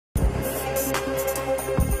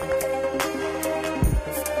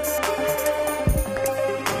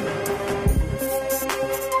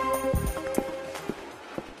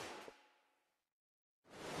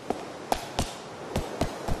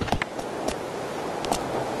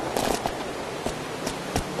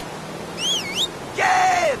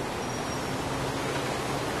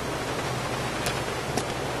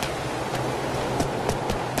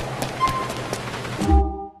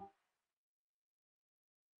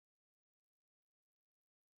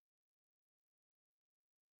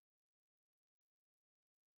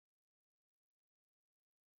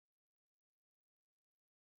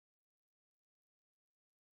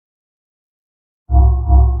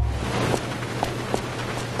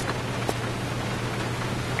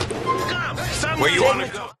Where you want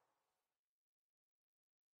to go?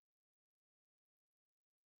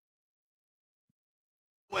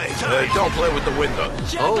 Wait, don't play with the window.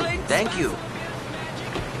 Oh, thank you.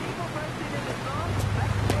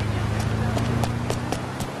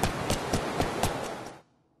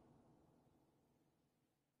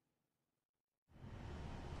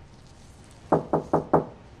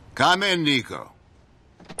 Come in, Nico.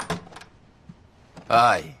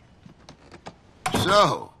 Hi.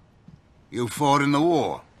 So, you fought in the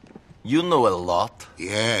war? You know a lot.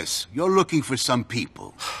 Yes, you're looking for some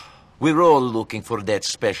people. We're all looking for that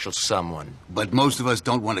special someone. But most of us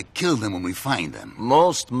don't want to kill them when we find them.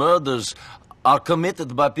 Most murders are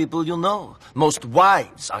committed by people you know. Most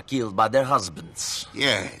wives are killed by their husbands.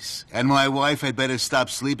 Yes, and my wife had better stop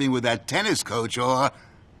sleeping with that tennis coach or...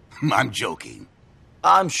 I'm joking.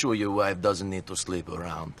 I'm sure your wife doesn't need to sleep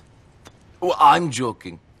around. Well, I'm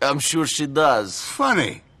joking. I'm sure she does.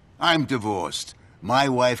 Funny. I'm divorced. My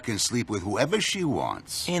wife can sleep with whoever she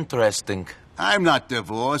wants. Interesting. I'm not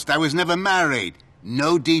divorced. I was never married.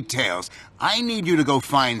 No details. I need you to go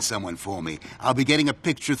find someone for me. I'll be getting a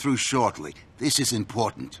picture through shortly. This is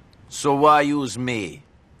important. So why use me?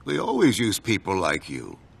 We always use people like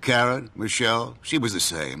you. Karen, Michelle, she was the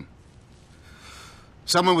same.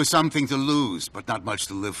 Someone with something to lose, but not much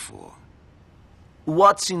to live for.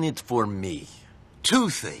 What's in it for me? Two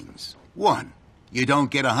things. One, you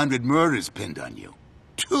don't get 100 murders pinned on you.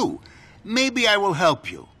 Two, maybe I will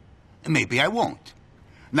help you. Maybe I won't.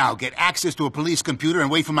 Now get access to a police computer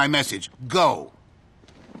and wait for my message. Go!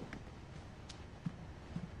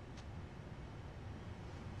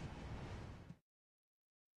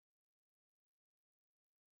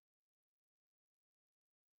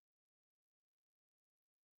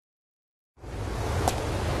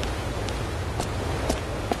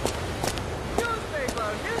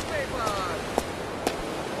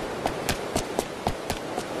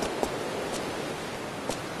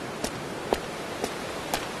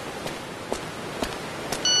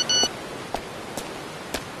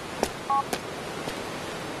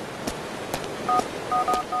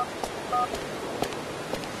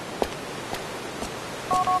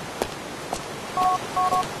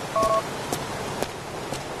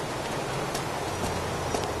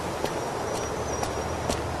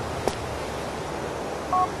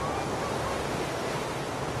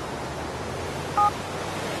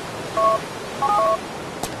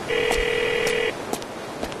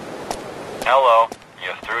 Hello,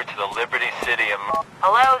 you're through to the Liberty City.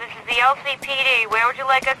 Hello, this is the LCPD. Where would you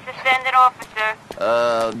like us to send an officer?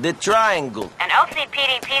 The triangle. An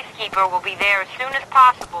LCPD peacekeeper will be there as soon as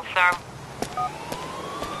possible, sir.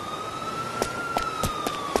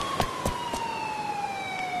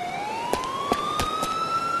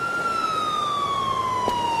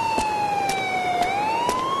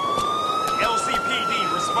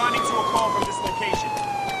 LCPD responding to a call from this location.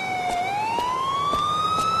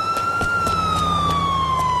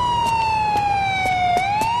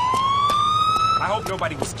 I hope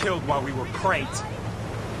nobody was killed while we were pranked.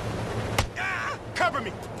 Ah, cover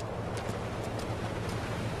me!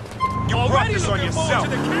 You brought this on yourself.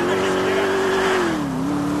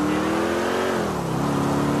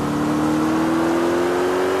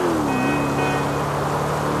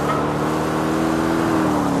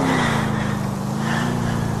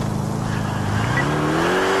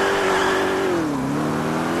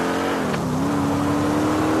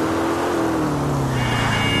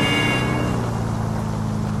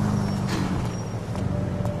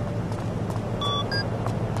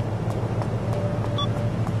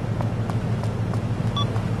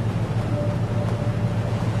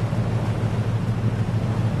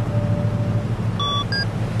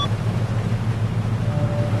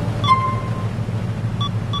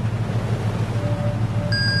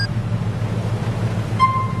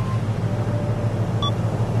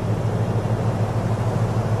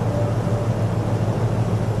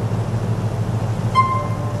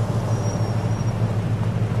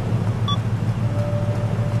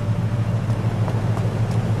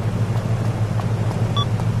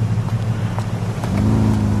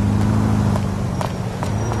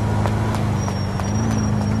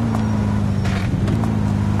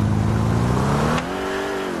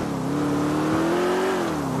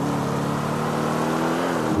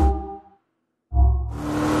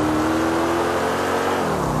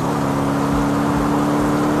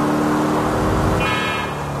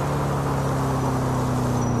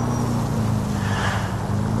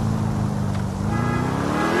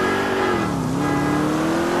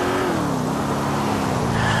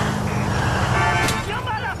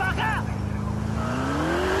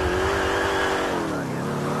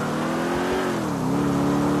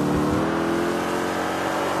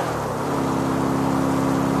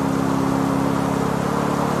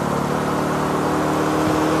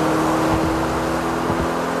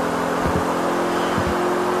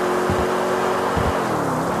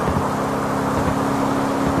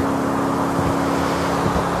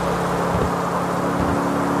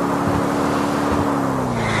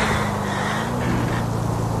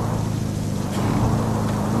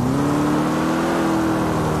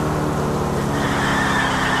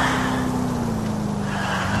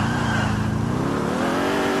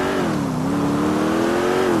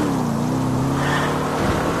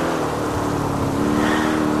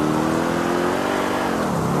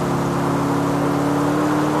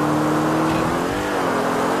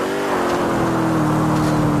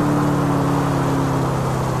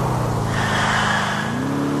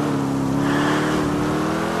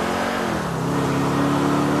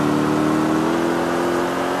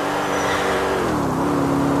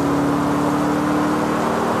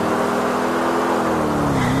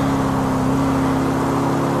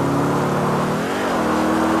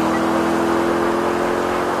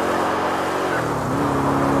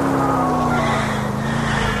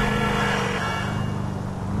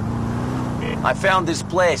 I found this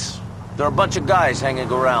place. There are a bunch of guys hanging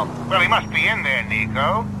around. Well, he must be in there,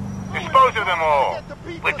 Nico. Dispose of them all.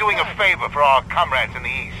 We're doing a favor for our comrades in the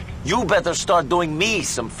East. You better start doing me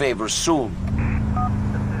some favors soon.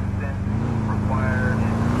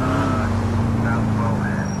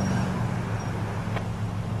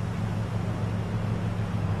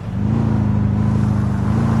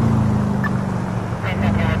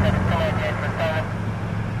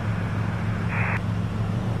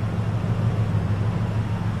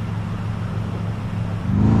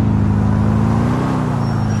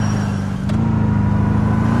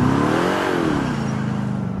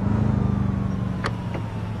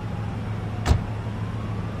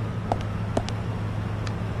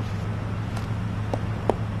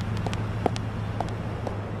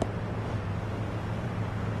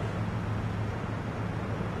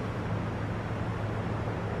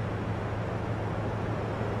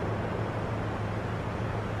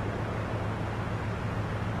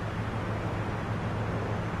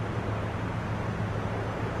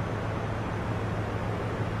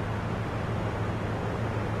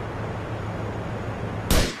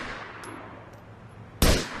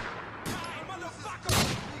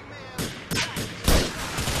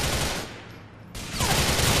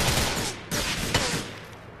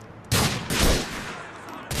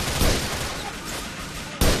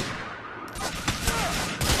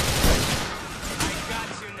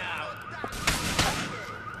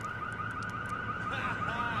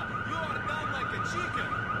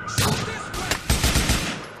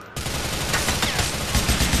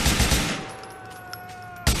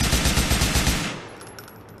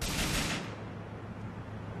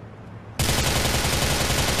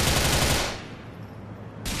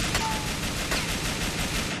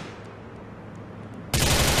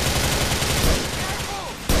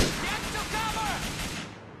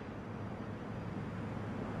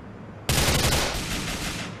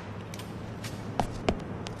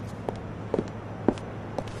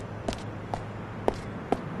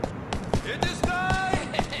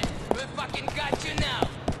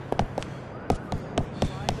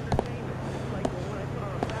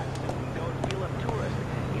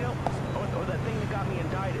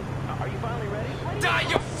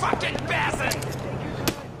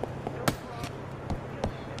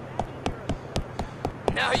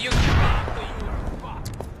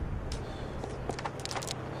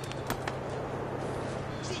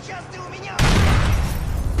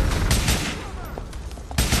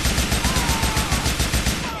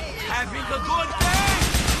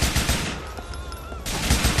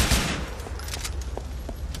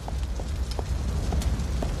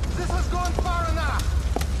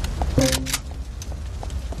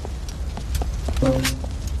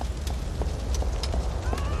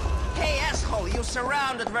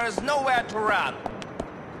 Surrounded, there is nowhere to run.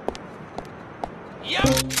 Я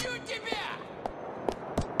убью тебя!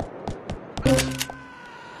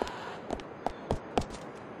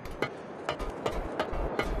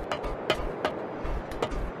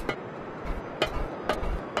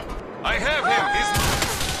 I have him!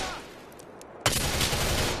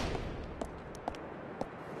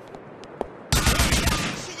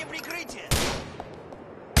 Ищите прикрытие!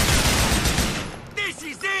 This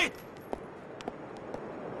is it!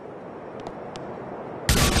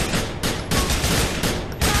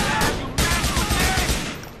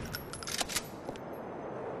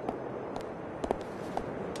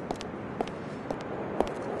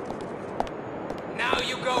 Now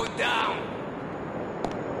you go down!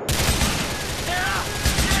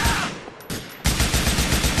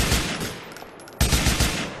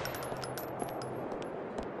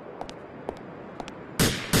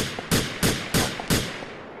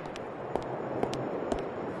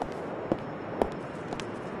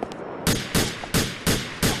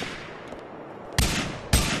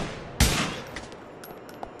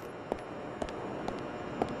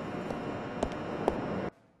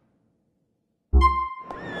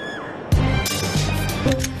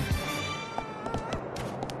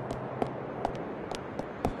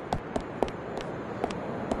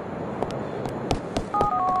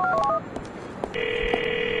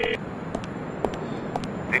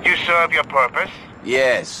 Did you serve your purpose?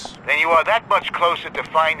 Yes. Then you are that much closer to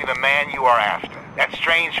finding the man you are after. That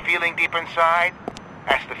strange feeling deep inside?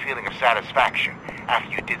 That's the feeling of satisfaction after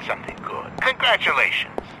you did something good.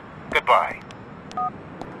 Congratulations. Goodbye.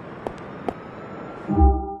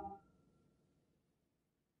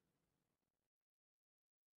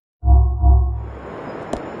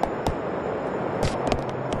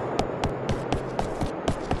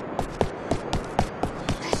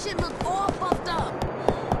 That shit look all fucked up.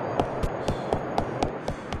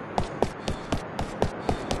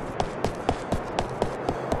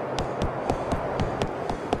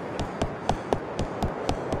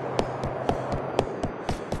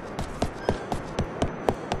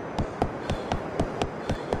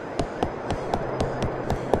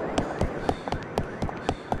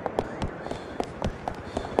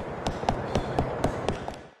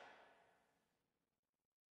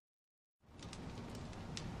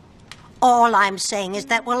 All I'm saying is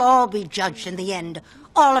that we'll all be judged in the end.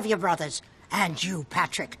 All of your brothers. And you,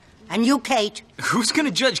 Patrick. And you, Kate. Who's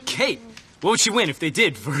gonna judge Kate? What would she win if they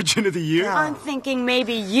did? Virgin of the Year? I'm thinking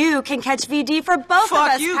maybe you can catch VD for both Fuck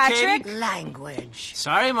of us, you, Patrick. Katie. Language.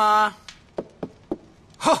 Sorry, Ma.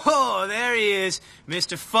 Ho, there he is.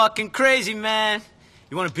 Mr. fucking Crazy Man.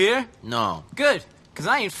 You want a beer? No. Good, because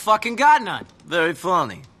I ain't fucking got none. Very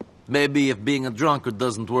funny. Maybe if being a drunkard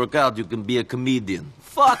doesn't work out, you can be a comedian.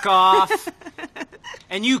 Fuck off.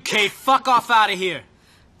 And you, Kate, fuck off out of here.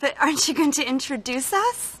 But aren't you going to introduce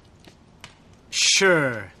us?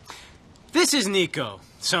 Sure. This is Nico,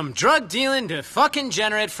 some drug-dealing to fucking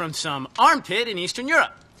degenerate from some armpit in Eastern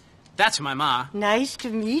Europe. That's my ma. Nice to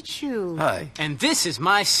meet you. Hi. And this is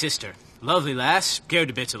my sister. Lovely lass, scared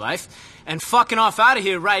to bits of life. And fucking off out of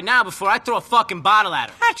here right now before I throw a fucking bottle at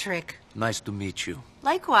her. Patrick. Nice to meet you.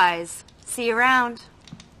 Likewise. See you around.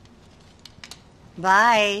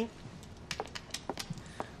 Bye.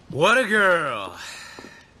 What a girl.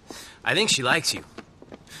 I think she likes you.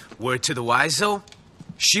 Word to the wise, though,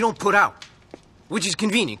 she don't put out. Which is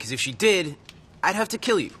convenient, because if she did, I'd have to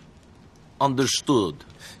kill you. Understood.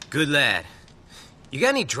 Good lad. You got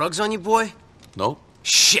any drugs on you, boy? No?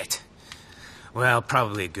 Shit. Well,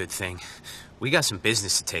 probably a good thing. We got some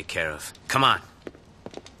business to take care of. Come on.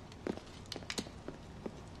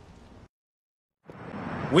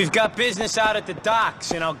 We've got business out at the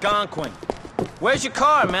docks in Algonquin. Where's your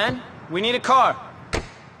car, man? We need a car.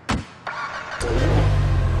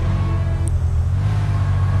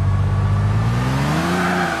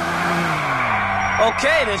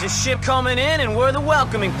 Okay, there's a ship coming in and we're the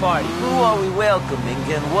welcoming party. Who are we welcoming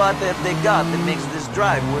and what have they got that makes this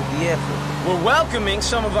drive worth the effort? We're welcoming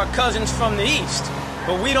some of our cousins from the east,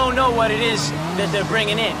 but we don't know what it is that they're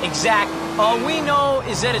bringing in. Exactly. All we know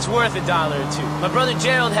is that it's worth $1 or two. My brother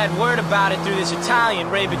Gerald had word about it through this Italian,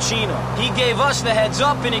 Ray Bacino. He gave us the heads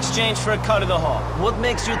up in exchange for a cut of the haul. What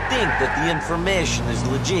makes you think that the information is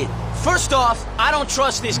legit? First off, I don't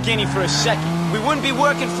trust this guinea for a second. We wouldn't be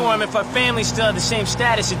working for him if our family still had the same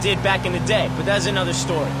status it did back in the day, but that's another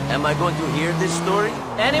story. Am I going to hear this story?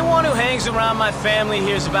 Anyone who hangs around my family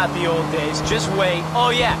hears about the old days. Just wait. Oh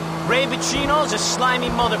yeah, Ray Bacino's a slimy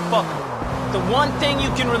motherfucker. The one thing you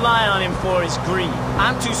can rely on him for is greed.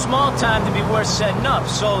 I'm too small time to be worth setting up,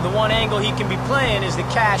 so the one angle he can be playing is the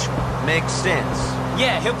cash one. Makes sense.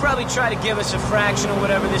 Yeah, he'll probably try to give us a fraction of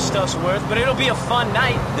whatever this stuff's worth, but it'll be a fun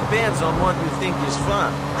night. Depends on what you think is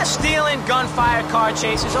fun. Stealing, gunfire, car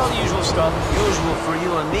chases, all the usual stuff. Usual for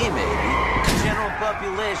you and me, maybe. General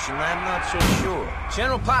population, I'm not so sure.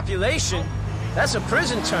 General population? That's a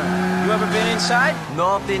prison term. You ever been inside?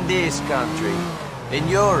 Not in this country. In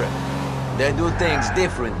Europe. They do things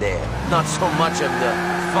different there. Not so much of the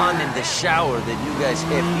fun in the shower that you guys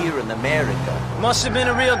have here in America. Must have been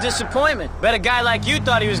a real disappointment. Bet a guy like you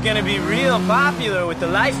thought he was gonna be real popular with the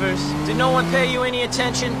lifers. Did no one pay you any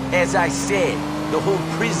attention? As I said, the whole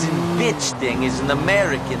prison bitch thing is an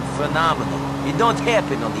American phenomenon. It don't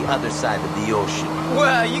happen on the other side of the ocean.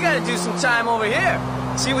 Well, you gotta do some time over here.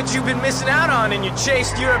 See what you've been missing out on in your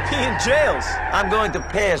chaste European jails. I'm going to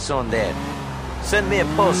pass on that. Send me a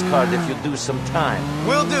postcard if you do some time.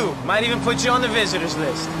 Will do. Might even put you on the visitors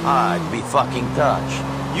list. I'd be fucking touched.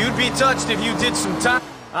 You'd be touched if you did some time.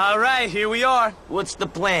 All right, here we are. What's the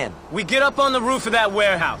plan? We get up on the roof of that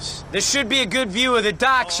warehouse. There should be a good view of the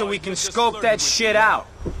dock so we can scope that shit out.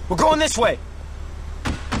 We're going this way.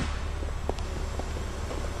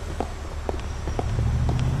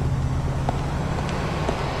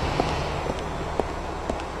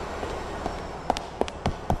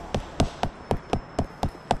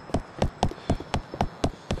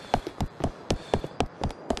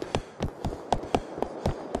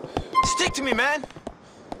 Stick to me, man!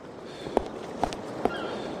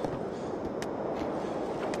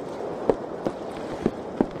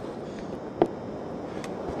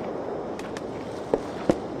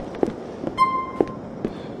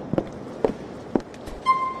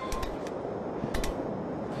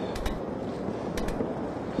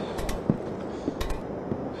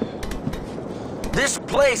 This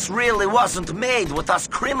place really wasn't made with us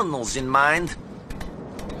criminals in mind.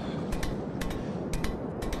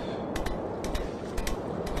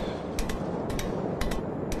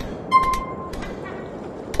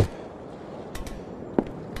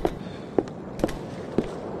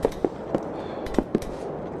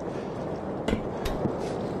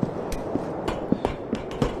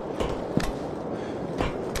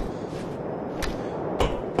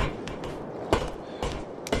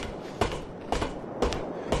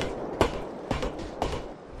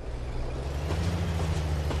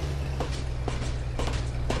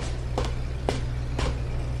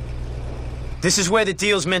 This is where the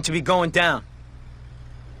deal's meant to be going down.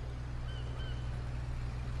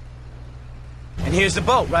 And here's the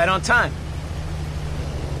boat, right on time.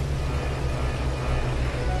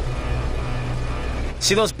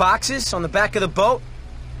 See those boxes on the back of the boat?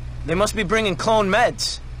 They must be bringing clone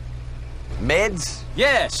meds. Meds?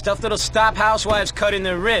 Yeah, stuff that'll stop housewives cutting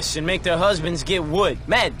their wrists and make their husbands get wood.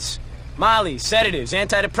 Meds. Molly, sedatives,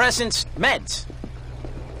 antidepressants, meds.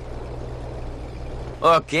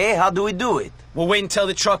 Okay, how do we do it? We'll wait until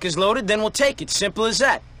the truck is loaded, then we'll take it. Simple as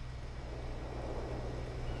that.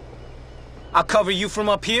 I'll cover you from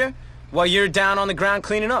up here while you're down on the ground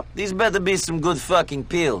cleaning up. These better be some good fucking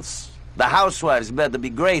pills. The housewives better be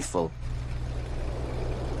grateful.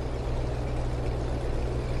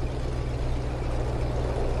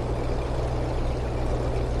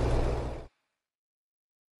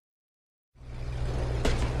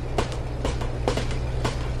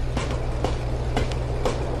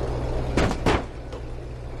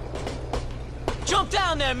 Jump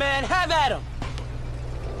down there, man. Have at him.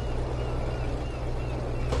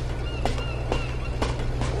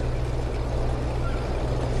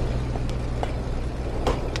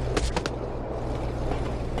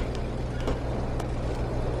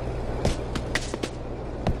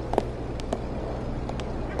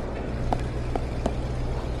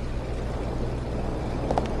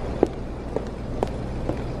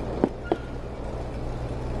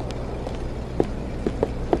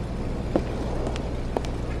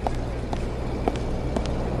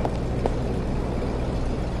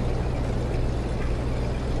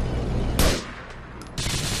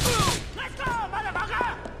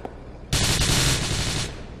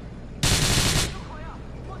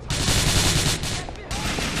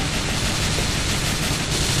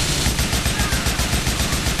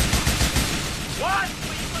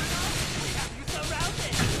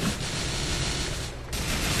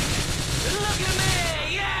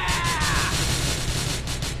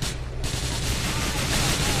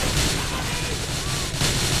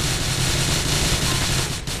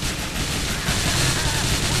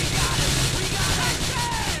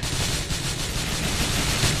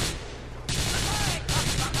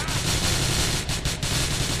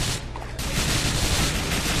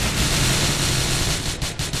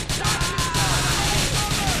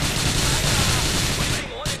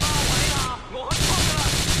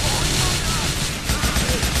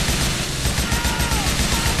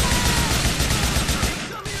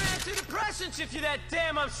 If you're that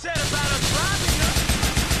damn upset about us robbing you.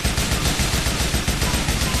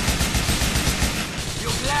 You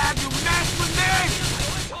glad you messed with me?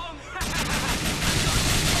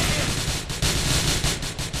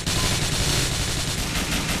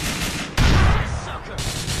 Sucker!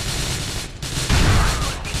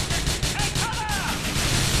 Hey, cover!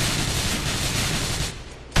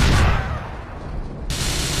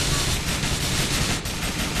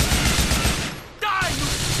 Die, you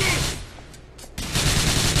shit!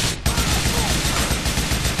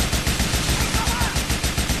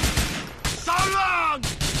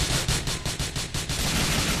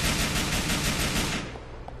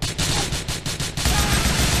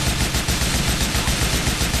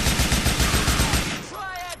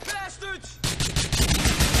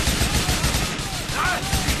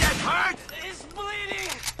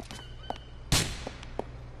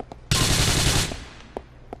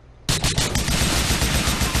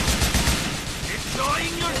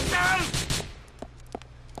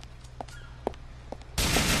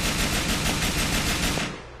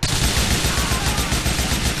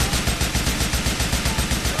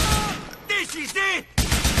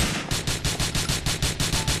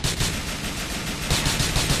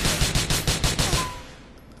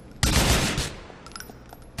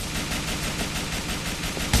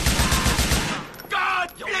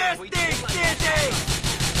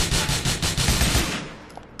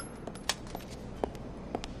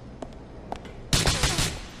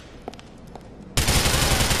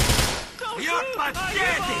 You're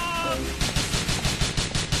pathetic!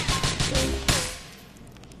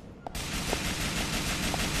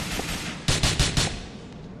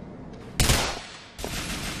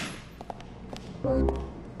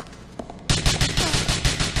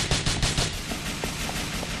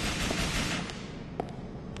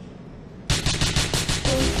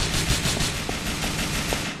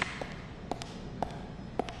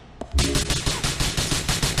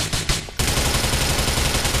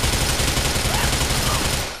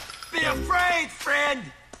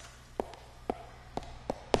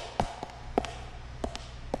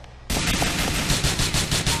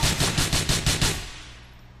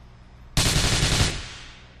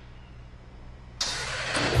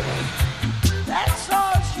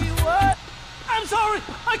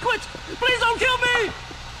 sorry. I quit. Please don't kill me.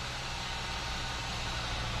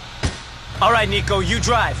 All right, Nico, you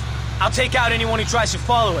drive. I'll take out anyone who tries to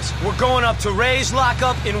follow us. We're going up to Ray's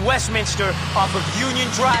lockup in Westminster off of Union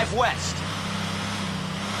Drive West.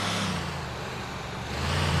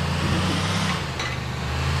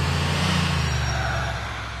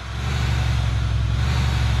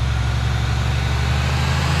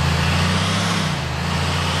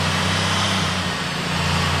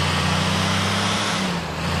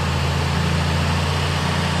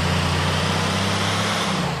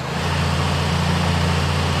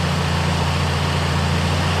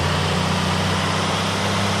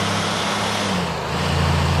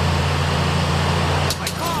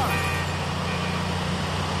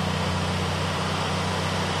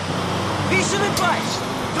 Piece of advice.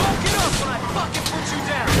 Don't get up when I fucking put you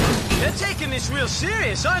down. They're taking this real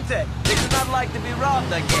serious, aren't they? They do not like to be robbed,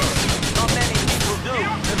 I guess. Not many people do.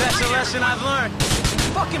 And that's a lesson I've learned.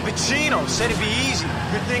 Fucking Pacino said it'd be easy.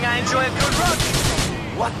 Good thing I enjoy a good rush.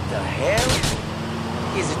 What the hell?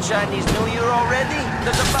 Is it Chinese New Year already?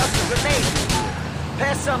 There's a bust of grenades.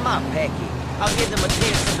 Pass some up, Pecky. I'll give them a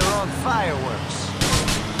taste of their own fireworks.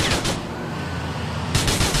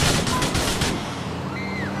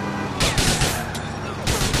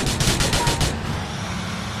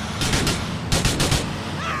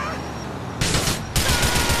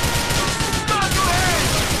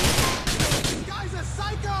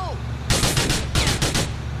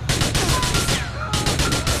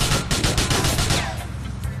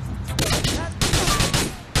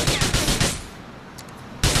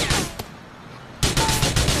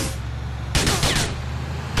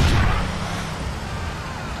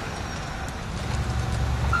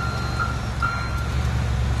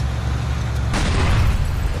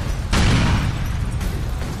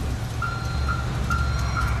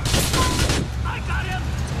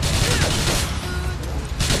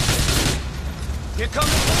 Here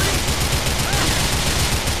comes the police!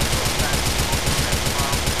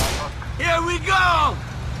 Here we go!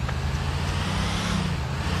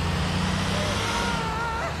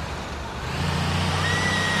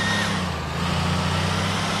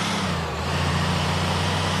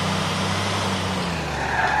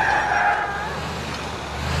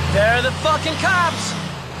 They're the fucking cops!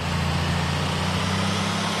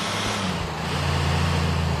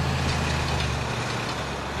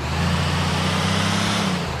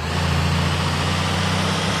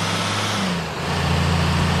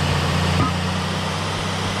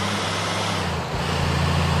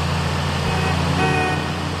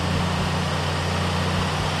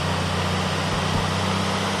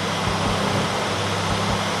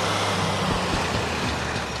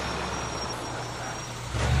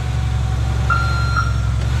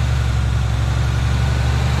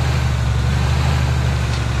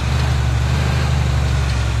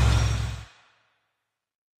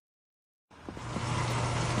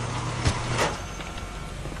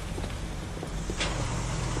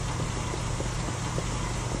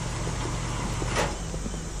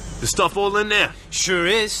 The stuff all in there? Sure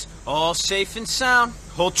is. All safe and sound.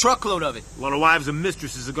 Whole truckload of it. A lot of wives and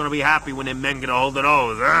mistresses are gonna be happy when their men get a hold of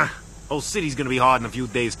those, huh? Whole city's gonna be hard in a few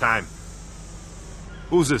days' time.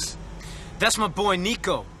 Who's this? That's my boy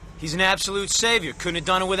Nico. He's an absolute savior. Couldn't have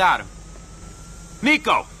done it without him.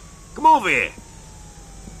 Nico! Come over here.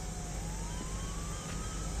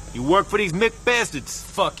 You work for these Mick bastards?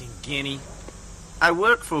 Fucking guinea. I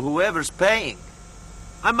work for whoever's paying.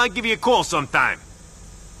 I might give you a call sometime.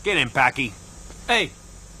 Get in, Packy. Hey,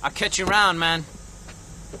 I'll catch you around, man.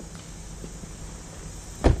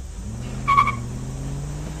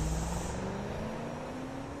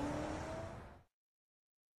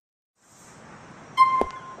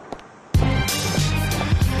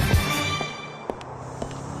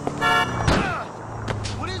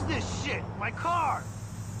 What is this shit? My car!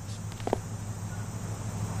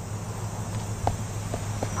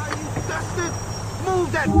 Are you dusted?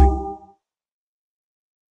 Move that thing!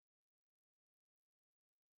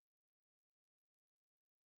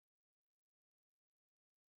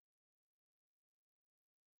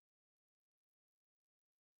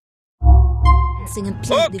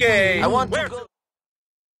 Okay, I want to go.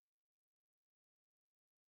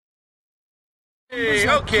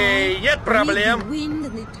 Okay, yet problem. Wind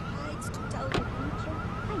and the tides to tell the future.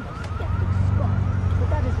 I'm a skeptic spot, but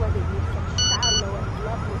that is why they live such shallow and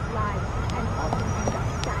loveless lives and often end up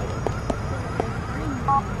dying.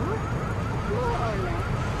 More or less.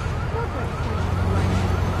 Not like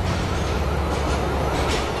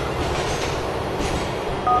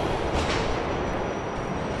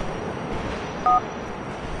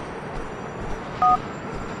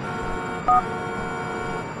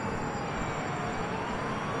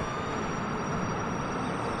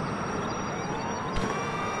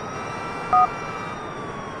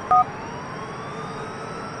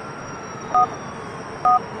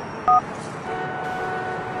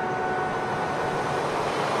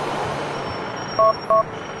What's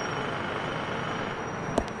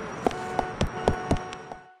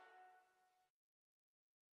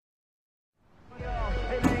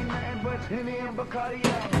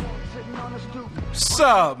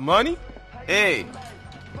up, money? Hey.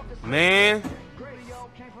 Man.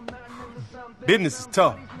 Business is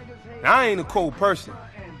tough. Now, I ain't a cold person.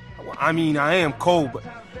 I mean, I am cold, but...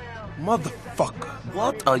 Motherfucker.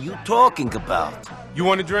 What are you talking about? You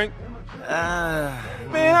want a drink? Man,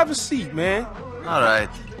 have a seat, man. All right.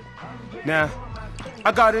 Now,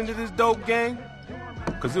 I got into this dope gang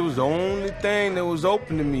because it was the only thing that was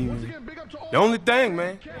open to me. The only thing,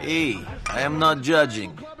 man. Hey, I am not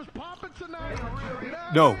judging.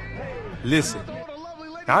 No, listen.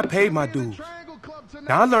 Now, I paid my dues.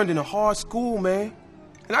 Now, I learned in a hard school, man.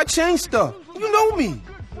 And I changed stuff. You know me.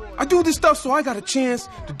 I do this stuff so I got a chance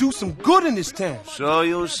to do some good in this town. So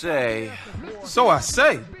you say. So I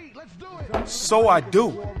say. So I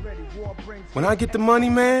do. When I get the money,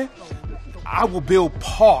 man, I will build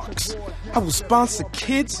parks. I will sponsor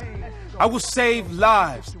kids. I will save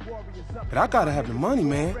lives. But I gotta have the money,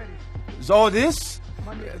 man. Is all this,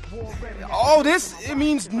 it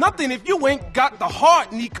means nothing if you ain't got the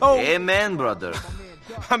heart, Nico. Amen, brother.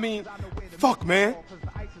 I mean, fuck, man.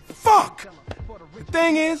 Fuck! The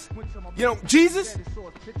thing is, you know, Jesus,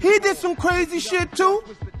 he did some crazy shit too.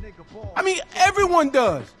 I mean, everyone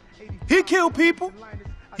does. He killed people.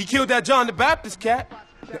 He killed that John the Baptist cat.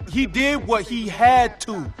 He did what he had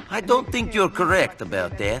to. I don't think you're correct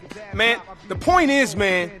about that. Man, the point is,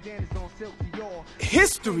 man,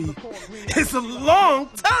 history is a long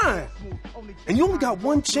time. And you only got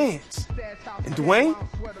one chance. And Dwayne?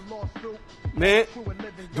 Man,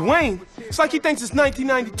 Dwayne, it's like he thinks it's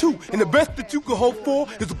 1992, and the best that you could hope for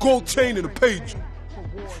is a gold chain and a pager.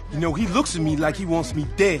 You know, he looks at me like he wants me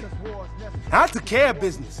dead. I took care of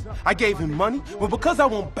business. I gave him money, but because I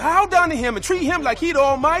won't bow down to him and treat him like he the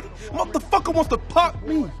almighty, motherfucker wants to pop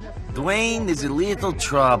me. Dwayne is a little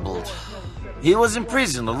troubled. He was in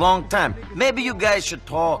prison a long time. Maybe you guys should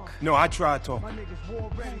talk. No, I tried talking.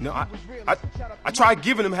 No, I tried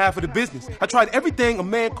giving him half of the business. I tried everything a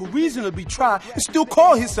man could reasonably try and still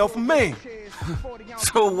call himself a man.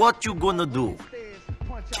 So what you gonna do?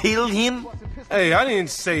 Kill him? Hey, I didn't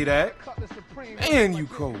say that. Man, you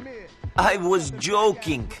cold. I was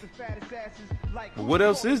joking. But what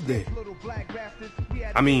else is there?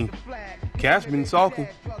 I mean, Cash been talking.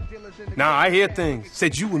 Now I hear things.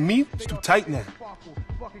 Said you and me is too tight now.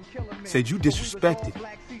 Said you disrespected.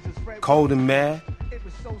 Cold and mad.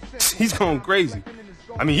 He's going crazy.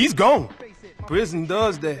 I mean, he's gone. Prison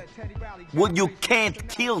does that. Well, you can't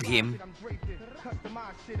kill him.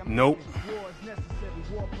 Nope.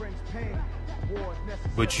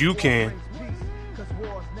 But you can.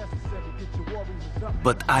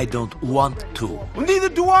 But I don't want to. Well, neither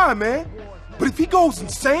do I, man. But if he goes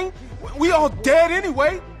insane, we all dead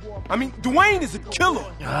anyway. I mean, Dwayne is a killer.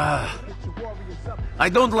 I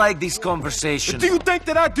don't like this conversation. Do you think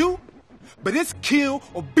that I do? But it's kill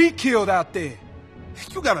or be killed out there.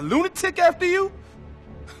 You got a lunatic after you?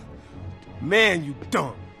 Man, you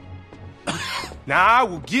dumb. Now, I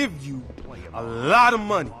will give you a lot of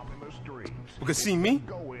money. Because see me?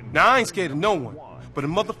 Now, I ain't scared of no one. But a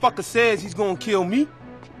motherfucker says he's gonna kill me,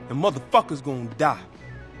 the motherfucker's gonna die.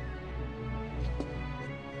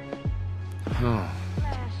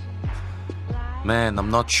 Man, I'm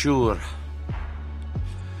not sure.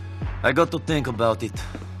 I got to think about it.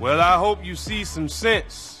 Well, I hope you see some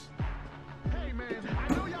sense.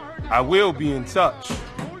 I will be in touch.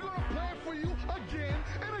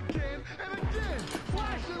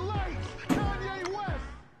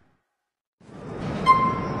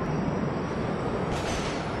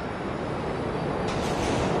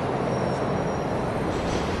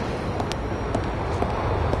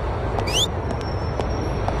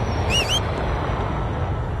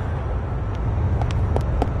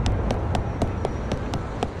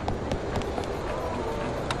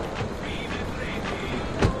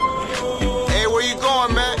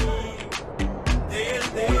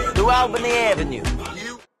 Albany Avenue.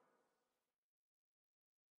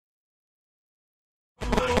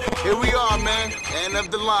 Here we are, man. End of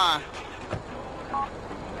the line.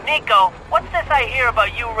 Nico, what's this I hear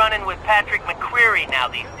about you running with Patrick McCreary now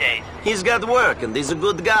these days? He's got work and he's a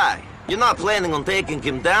good guy. You're not planning on taking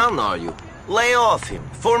him down, are you? Lay off him,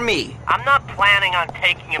 for me. I'm not planning on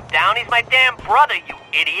taking him down. He's my damn brother, you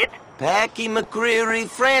idiot. Packy McCreary,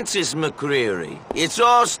 Francis McCreary. It's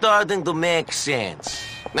all starting to make sense.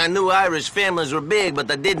 I knew Irish families were big, but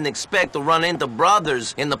I didn't expect to run into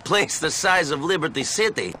brothers in a place the size of Liberty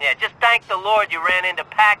City. Yeah, just thank the Lord you ran into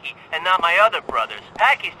Packy and not my other brothers.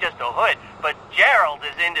 Packy's just a hood, but Gerald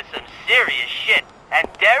is into some serious shit. And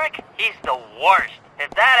Derek, he's the worst. If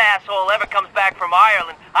that asshole ever comes back from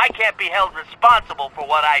Ireland, I can't be held responsible for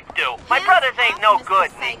what I do. My brothers ain't no good,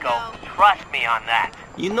 Nico. Trust me on that.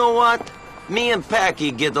 You know what? Me and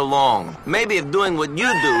Packy get along. Maybe if doing what you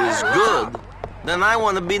do is good, then I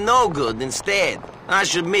want to be no good instead. I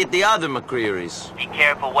should meet the other McCrearys. Be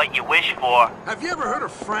careful what you wish for. Have you ever heard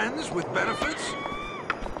of friends with benefits?